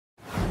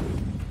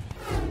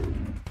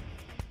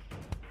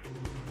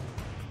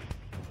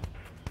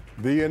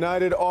The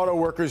United Auto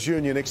Workers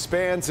Union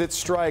expands its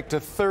strike to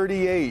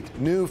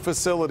 38 new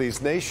facilities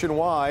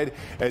nationwide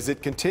as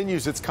it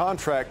continues its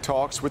contract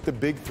talks with the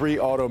big three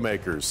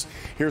automakers.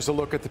 Here's a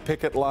look at the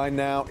picket line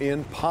now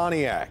in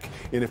Pontiac.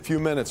 In a few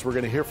minutes, we're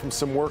going to hear from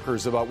some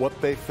workers about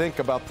what they think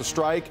about the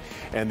strike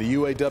and the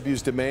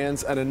UAW's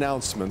demands and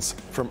announcements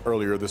from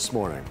earlier this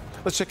morning.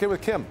 Let's check in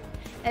with Kim.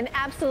 An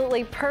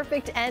absolutely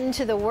perfect end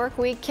to the work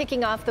week,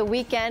 kicking off the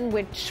weekend,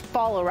 which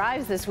fall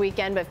arrives this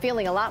weekend, but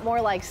feeling a lot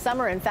more like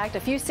summer. In fact, a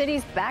few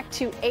cities back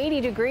to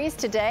 80 degrees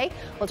today.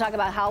 We'll talk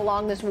about how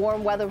long this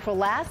warm weather will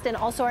last and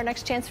also our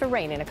next chance for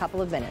rain in a couple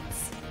of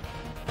minutes.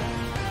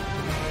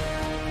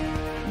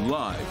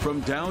 Live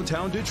from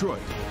downtown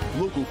Detroit,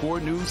 Local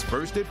 4 News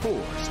First at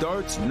 4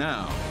 starts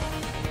now.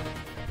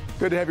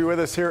 Good to have you with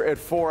us here at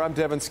 4. I'm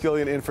Devin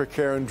Skillian in for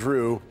Karen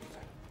Drew.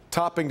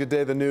 Topping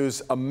today the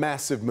news, a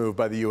massive move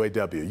by the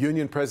UAW.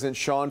 Union President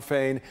Shawn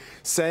Fain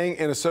saying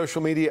in a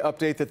social media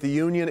update that the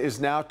union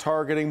is now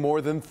targeting more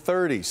than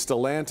 30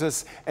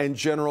 Stellantis and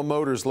General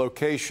Motors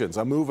locations,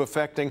 a move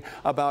affecting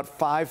about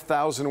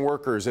 5,000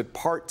 workers at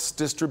parts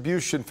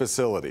distribution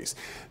facilities.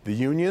 The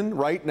union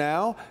right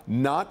now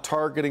not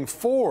targeting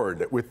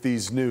Ford with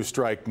these new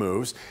strike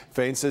moves.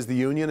 Fain says the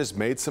union has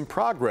made some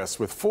progress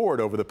with Ford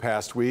over the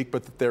past week,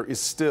 but that there is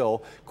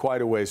still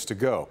quite a ways to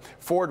go.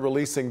 Ford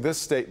releasing this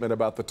statement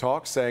about the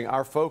talk, saying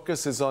our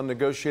focus is on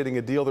negotiating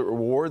a deal that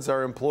rewards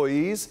our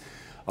employees,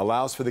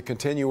 allows for the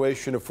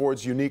continuation of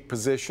Ford's unique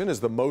position as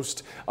the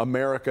most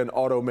American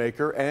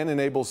automaker, and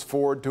enables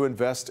Ford to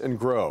invest and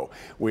grow.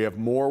 We have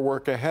more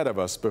work ahead of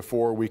us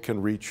before we can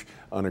reach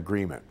an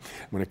agreement.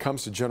 When it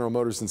comes to General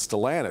Motors and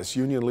Stellantis,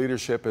 union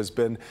leadership has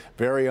been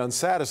very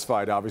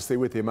unsatisfied, obviously,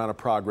 with the amount of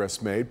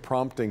progress made,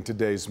 prompting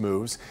today's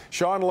moves.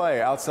 Sean Lay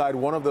outside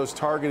one of those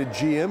targeted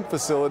GM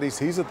facilities.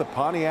 He's at the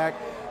Pontiac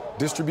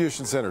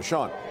Distribution Center.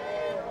 Sean.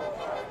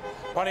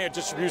 Pontiac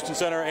Distribution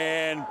Center,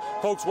 and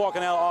folks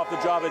walking out off the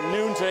job at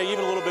noon today,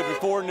 even a little bit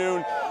before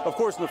noon. Of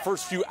course, in the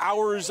first few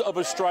hours of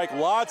a strike,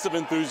 lots of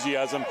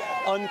enthusiasm.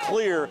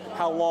 Unclear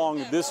how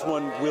long this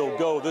one will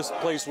go. This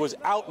place was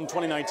out in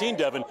 2019,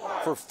 Devin,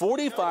 for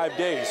 45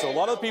 days. So a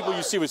lot of the people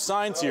you see with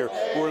signs here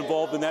were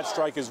involved in that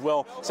strike as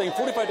well, saying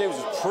 45 days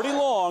was pretty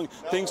long.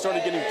 Things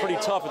started getting pretty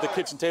tough at the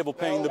kitchen table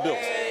paying the bills.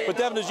 But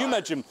Devin, as you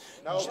mentioned,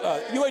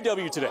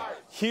 UAW today,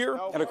 here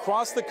and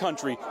across the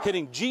country,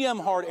 hitting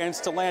GM hard and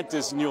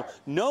Stellantis, and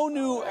no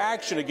new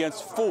action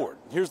against Ford.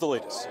 Here's the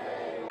latest.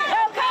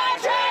 No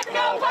contract,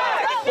 no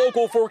part.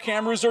 Local 4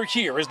 cameras are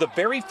here as the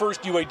very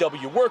first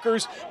UAW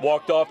workers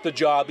walked off the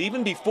job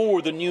even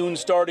before the noon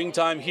starting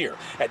time here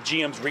at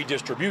GM's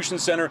redistribution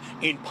center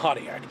in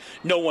Pontiac.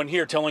 No one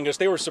here telling us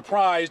they were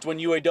surprised when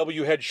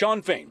UAW head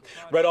Shawn Fain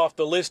read off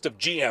the list of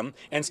GM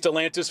and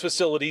Stellantis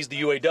facilities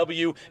the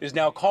UAW is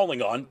now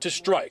calling on to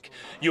strike.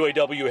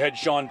 UAW head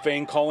Shawn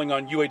Fain calling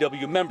on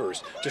UAW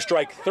members to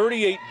strike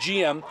 38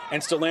 GM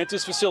and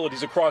Stellantis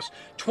facilities across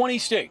 20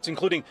 states,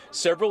 including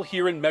several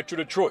here in Metro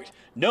Detroit.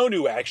 No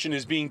new action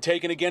is being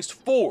taken against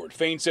Ford.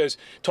 Fain says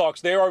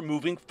talks there are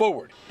moving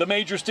forward. The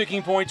major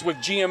sticking points with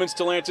GM and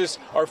Stellantis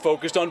are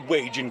focused on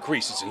wage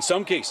increases. In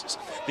some cases,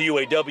 the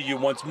UAW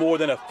wants more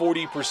than a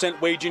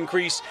 40% wage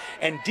increase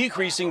and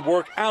decreasing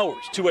work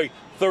hours to a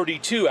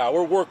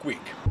 32-hour work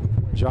week.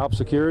 Job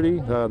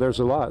security, there's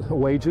a lot.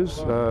 Wages,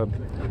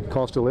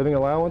 cost of living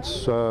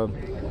allowance, I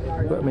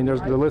mean,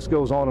 the list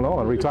goes on and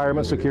on.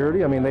 Retirement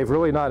security, I mean, they've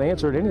really not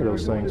answered any of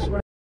those things.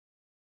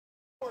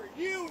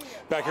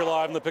 Back here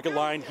live on the picket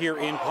line here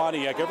in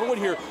Pontiac. Everyone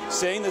here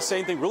saying the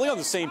same thing, really on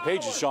the same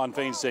page as Shawn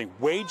Fain, saying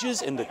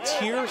wages in the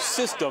tier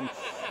system.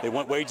 They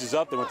want wages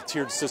up. They want the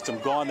tiered system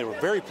gone. They were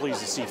very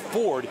pleased to see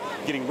Ford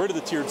getting rid of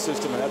the tiered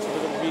system, and that's what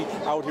they're going to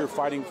be out here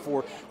fighting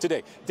for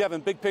today. Devin,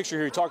 big picture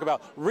here. You talk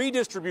about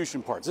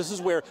redistribution parts. This is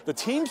where the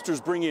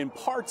Teamsters bring in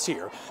parts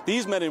here.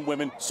 These men and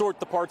women sort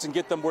the parts and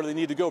get them where they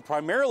need to go,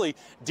 primarily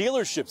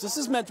dealerships. This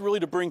is meant really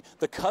to bring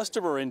the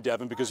customer in,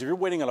 Devin, because if you're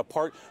waiting on a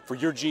part for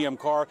your GM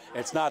car and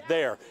it's not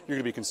there, you're going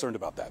to be concerned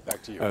about that.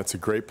 Back to you. That's a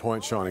great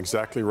point, Sean.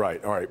 Exactly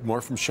right. All right, more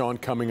from Sean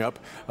coming up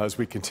as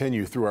we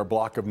continue through our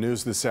block of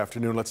news this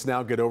afternoon. Let's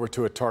now get over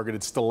to a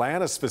targeted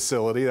Stellantis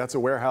facility. That's a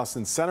warehouse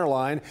in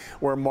Centerline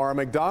where Mara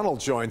McDonald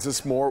joins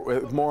us.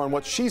 More on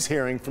what she's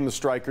hearing from the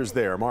strikers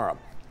there. Mara.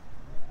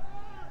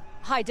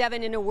 Hi,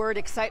 Devin. In a word,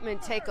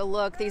 excitement. Take a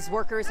look. These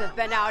workers have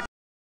been out.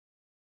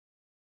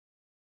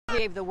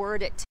 Gave the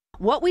word at.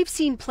 What we've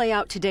seen play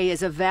out today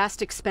is a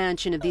vast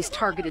expansion of these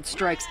targeted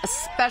strikes,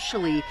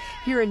 especially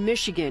here in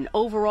Michigan.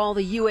 Overall,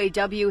 the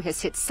UAW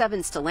has hit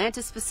 7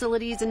 Stellantis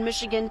facilities in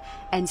Michigan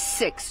and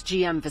 6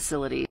 GM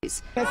facilities.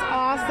 It's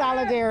all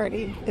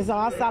solidarity. It's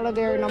all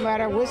solidarity, no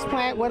matter which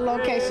plant, what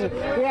location.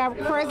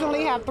 We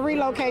presently have 3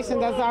 locations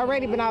that's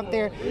already been out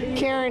there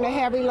carrying the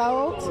heavy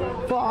loads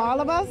for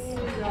all of us.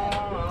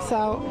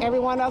 So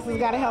everyone else has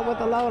got to help with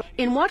the load.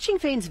 In watching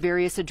Fain's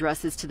various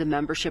addresses to the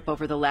membership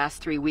over the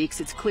last 3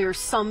 weeks, it's clear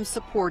some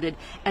supported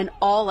an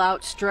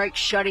all-out strike,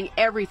 shutting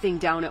everything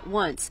down at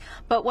once.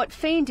 But what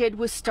Fain did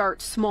was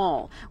start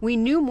small. We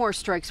knew more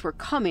strikes were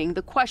coming.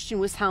 The question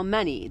was how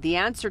many. The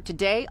answer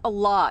today, a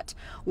lot.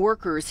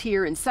 Workers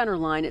here in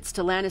Centerline at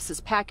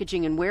Stellantis'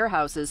 packaging and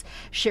warehouses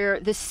share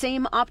the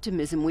same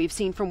optimism we've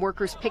seen from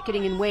workers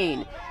picketing in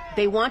Wayne.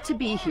 They want to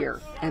be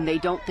here, and they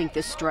don't think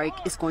this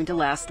strike is going to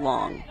last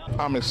long.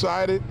 I'm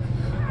excited.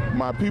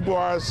 My people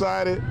are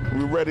excited.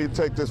 We're ready to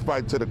take this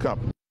fight to the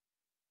company.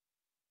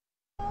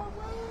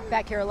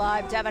 Back here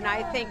live, Devin,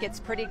 I think it's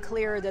pretty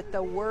clear that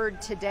the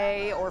word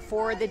today or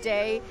for the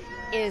day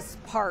is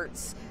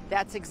parts.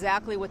 That's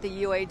exactly what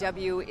the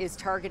UAW is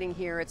targeting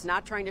here. It's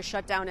not trying to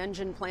shut down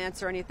engine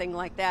plants or anything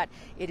like that.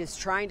 It is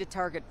trying to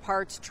target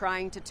parts,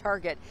 trying to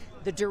target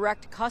the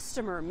direct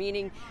customer,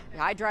 meaning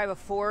I drive a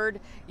Ford,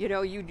 you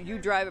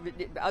drive,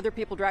 other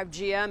people drive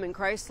GM and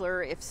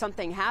Chrysler. If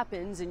something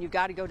happens and you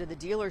got to go to the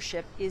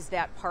dealership, is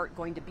that part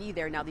going to be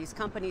there? Now, these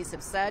companies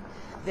have said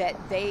that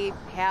they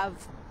have,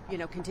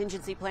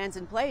 contingency plans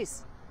in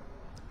place.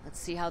 Let's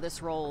see how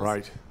this rolls.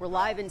 Right. We're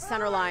live in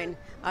Centerline.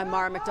 I'm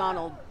Mara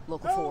McDonald,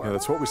 Local 4. Yeah,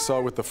 that's what we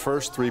saw with the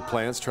first 3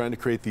 plants, trying to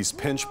create these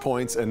pinch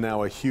points, and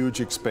now a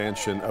huge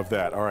expansion of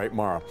that. All right,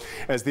 Mara.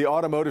 As the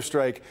automotive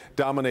strike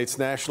dominates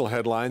national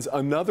headlines,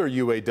 another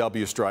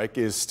UAW strike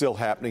is still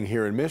happening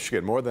here in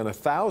Michigan. More than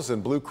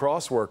 1,000 Blue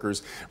Cross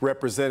workers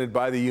represented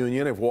by the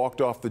union have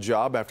walked off the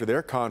job after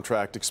their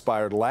contract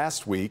expired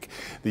last week.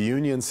 The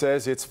union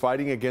says it's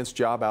fighting against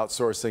job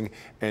outsourcing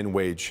and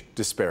wage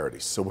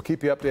disparities. So we'll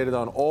keep you updated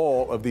on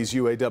all of these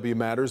UAW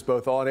matters,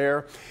 both on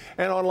air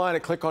and online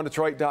at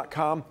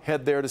clickondetroit.com.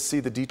 Head there to see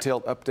the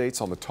detailed updates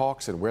on the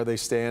talks and where they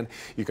stand.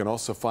 You can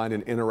also find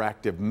an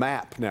interactive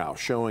map now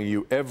showing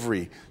you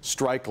every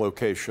strike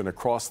location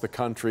across the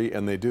country,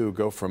 and they do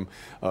go from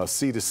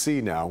sea to sea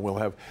now. We'll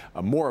have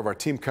more of our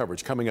team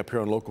coverage coming up here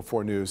on Local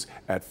 4 News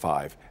at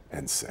 5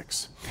 and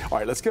 6. All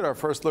right, let's get our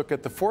first look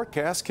at the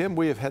forecast. Kim,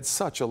 we have had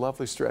such a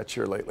lovely stretch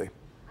here lately.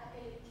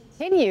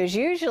 Continues.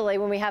 Usually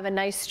when we have a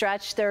nice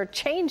stretch, there are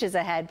changes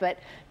ahead, but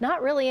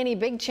not really any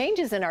big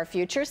changes in our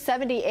future.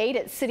 78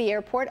 at City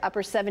Airport,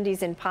 upper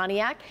 70s in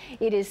Pontiac.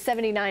 It is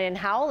 79 in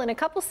Howell, and a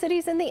couple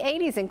cities in the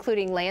 80s,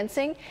 including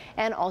Lansing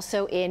and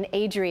also in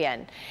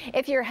Adrian.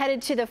 If you're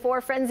headed to the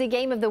 4 Frenzy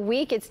game of the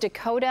week, it's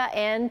Dakota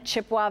and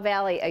Chippewa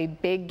Valley, a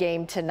big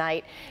game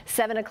tonight.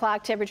 7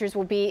 o'clock temperatures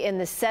will be in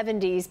the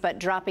 70s, but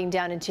dropping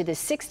down into the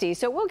 60s.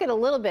 So we'll get a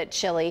little bit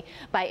chilly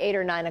by 8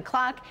 or 9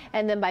 o'clock,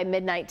 and then by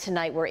midnight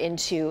tonight, we're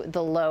into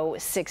the low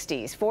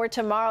 60s. For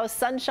tomorrow,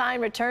 sunshine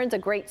returns, a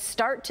great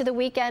start to the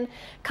weekend.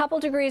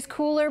 Couple degrees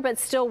cooler, but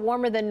still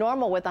warmer than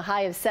normal with a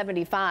high of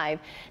 75.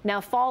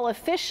 Now, fall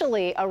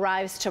officially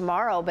arrives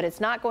tomorrow, but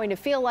it's not going to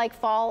feel like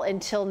fall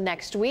until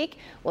next week.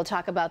 We'll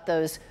talk about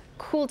those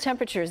cool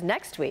temperatures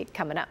next week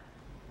coming up.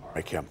 All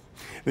right, Kim.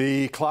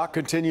 The clock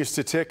continues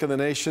to tick in the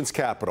nation's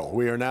capital.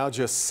 We are now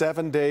just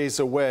 7 days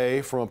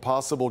away from a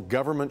possible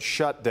government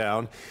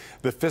shutdown.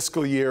 The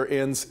fiscal year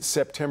ends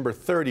September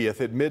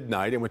 30th at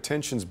midnight, and with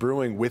tensions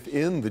brewing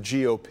within the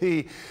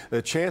GOP,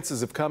 the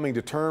chances of coming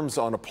to terms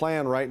on a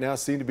plan right now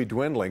seem to be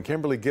dwindling.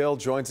 Kimberly Gill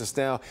joins us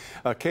now.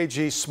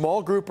 KG,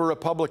 small group of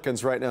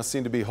Republicans right now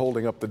seem to be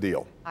holding up the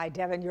deal. Hi,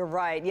 Devin, you're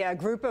right. Yeah, a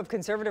group of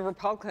conservative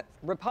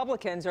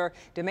Republicans are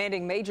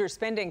demanding major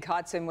spending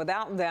cuts, and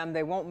without them,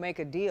 they won't make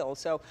a deal.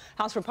 So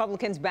House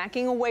Republicans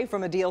backing away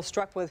from a deal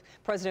struck with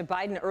President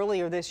Biden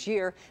earlier this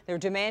year. They're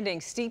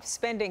demanding steep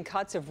spending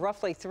cuts of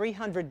roughly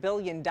 $300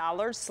 billion,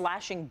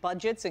 slashing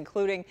budgets,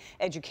 including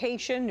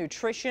education,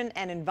 nutrition,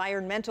 and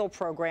environmental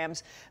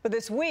programs. But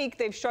this week,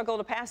 they've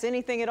struggled to pass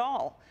anything at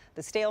all.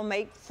 The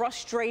stalemate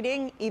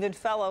frustrating even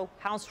fellow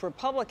House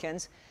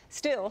Republicans.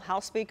 Still,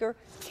 House Speaker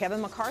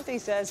Kevin McCarthy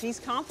says he's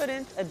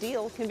confident a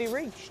deal can be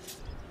reached.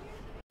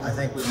 I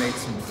think we've made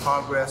some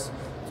progress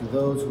to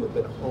those who have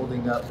been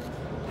holding up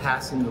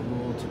passing the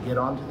rule to get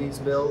onto these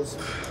bills.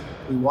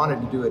 We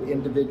wanted to do it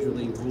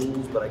individually,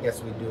 rules, but I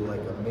guess we do like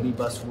a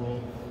minibus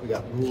rule. We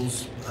got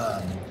rules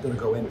going to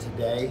go in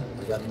today.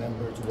 We got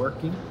members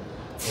working,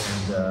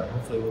 and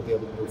hopefully we'll be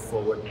able to move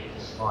forward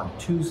on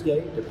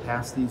Tuesday to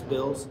pass these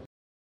bills.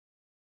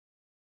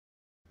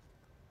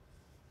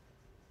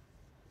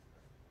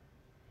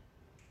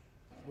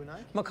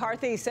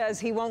 McCarthy says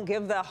he won't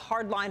give the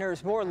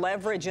hardliners more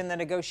leverage in the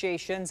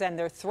negotiations, and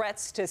their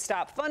threats to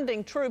stop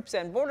funding troops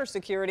and border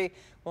security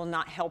will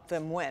not help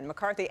them win.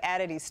 McCarthy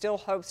added he still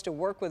hopes to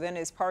work within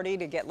his party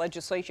to get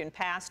legislation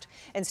passed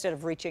instead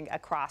of reaching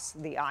across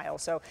the aisle.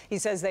 So he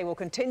says they will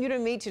continue to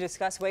meet to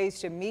discuss ways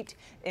to meet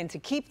and to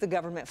keep the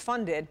government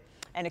funded,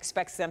 and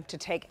expects them to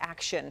take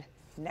action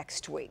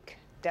next week.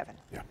 Devin.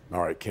 Yeah.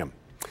 All right, Kim.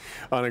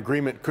 An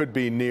agreement could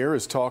be near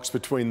as talks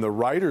between the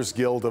Writers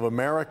Guild of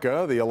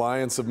America, the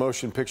Alliance of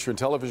Motion Picture and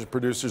Television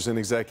Producers and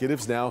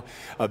Executives, now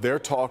their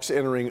talks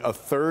entering a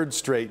third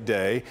straight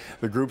day.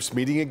 The group's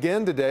meeting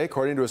again today,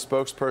 according to a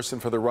spokesperson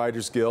for the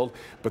Writers Guild.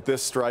 But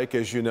this strike,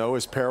 as you know,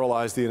 has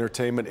paralyzed the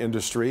entertainment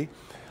industry.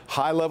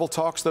 High-level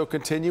talks, though,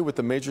 continue with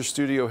the major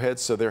studio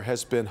heads, so there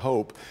has been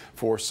hope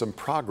for some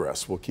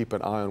progress. We'll keep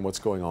an eye on what's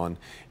going on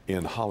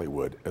in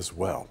Hollywood as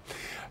well.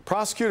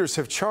 Prosecutors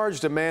have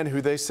charged a man who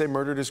they say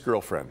murdered his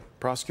girlfriend.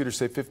 Prosecutors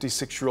say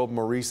 56-year-old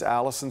Maurice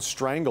Allison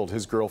strangled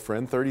his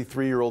girlfriend,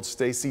 33-year-old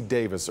Stacey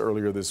Davis,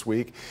 earlier this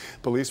week.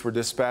 Police were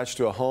dispatched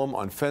to a home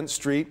on Fent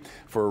Street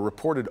for a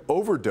reported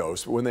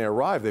overdose. But when they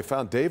arrived, they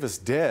found Davis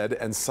dead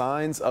and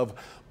signs of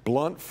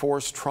blunt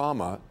force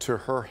trauma to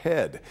her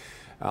head.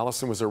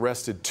 Allison was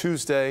arrested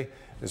Tuesday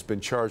and has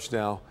been charged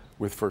now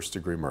with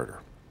first-degree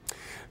murder.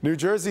 New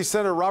Jersey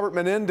Senator Robert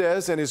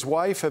Menendez and his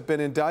wife have been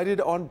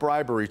indicted on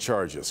bribery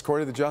charges.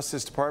 According to the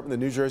Justice Department,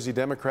 the New Jersey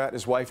Democrat and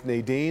his wife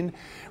Nadine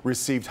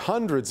received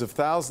hundreds of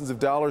thousands of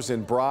dollars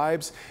in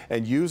bribes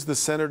and used the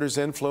senator's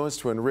influence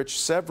to enrich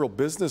several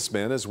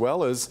businessmen as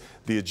well as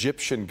the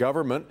Egyptian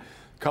government.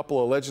 The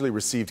couple allegedly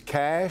received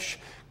cash,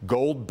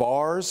 gold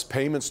bars,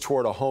 payments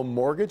toward a home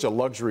mortgage, a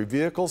luxury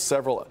vehicle,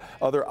 several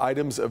other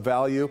items of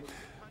value.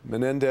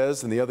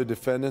 Menendez and the other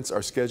defendants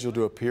are scheduled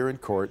to appear in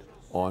court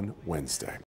on Wednesday.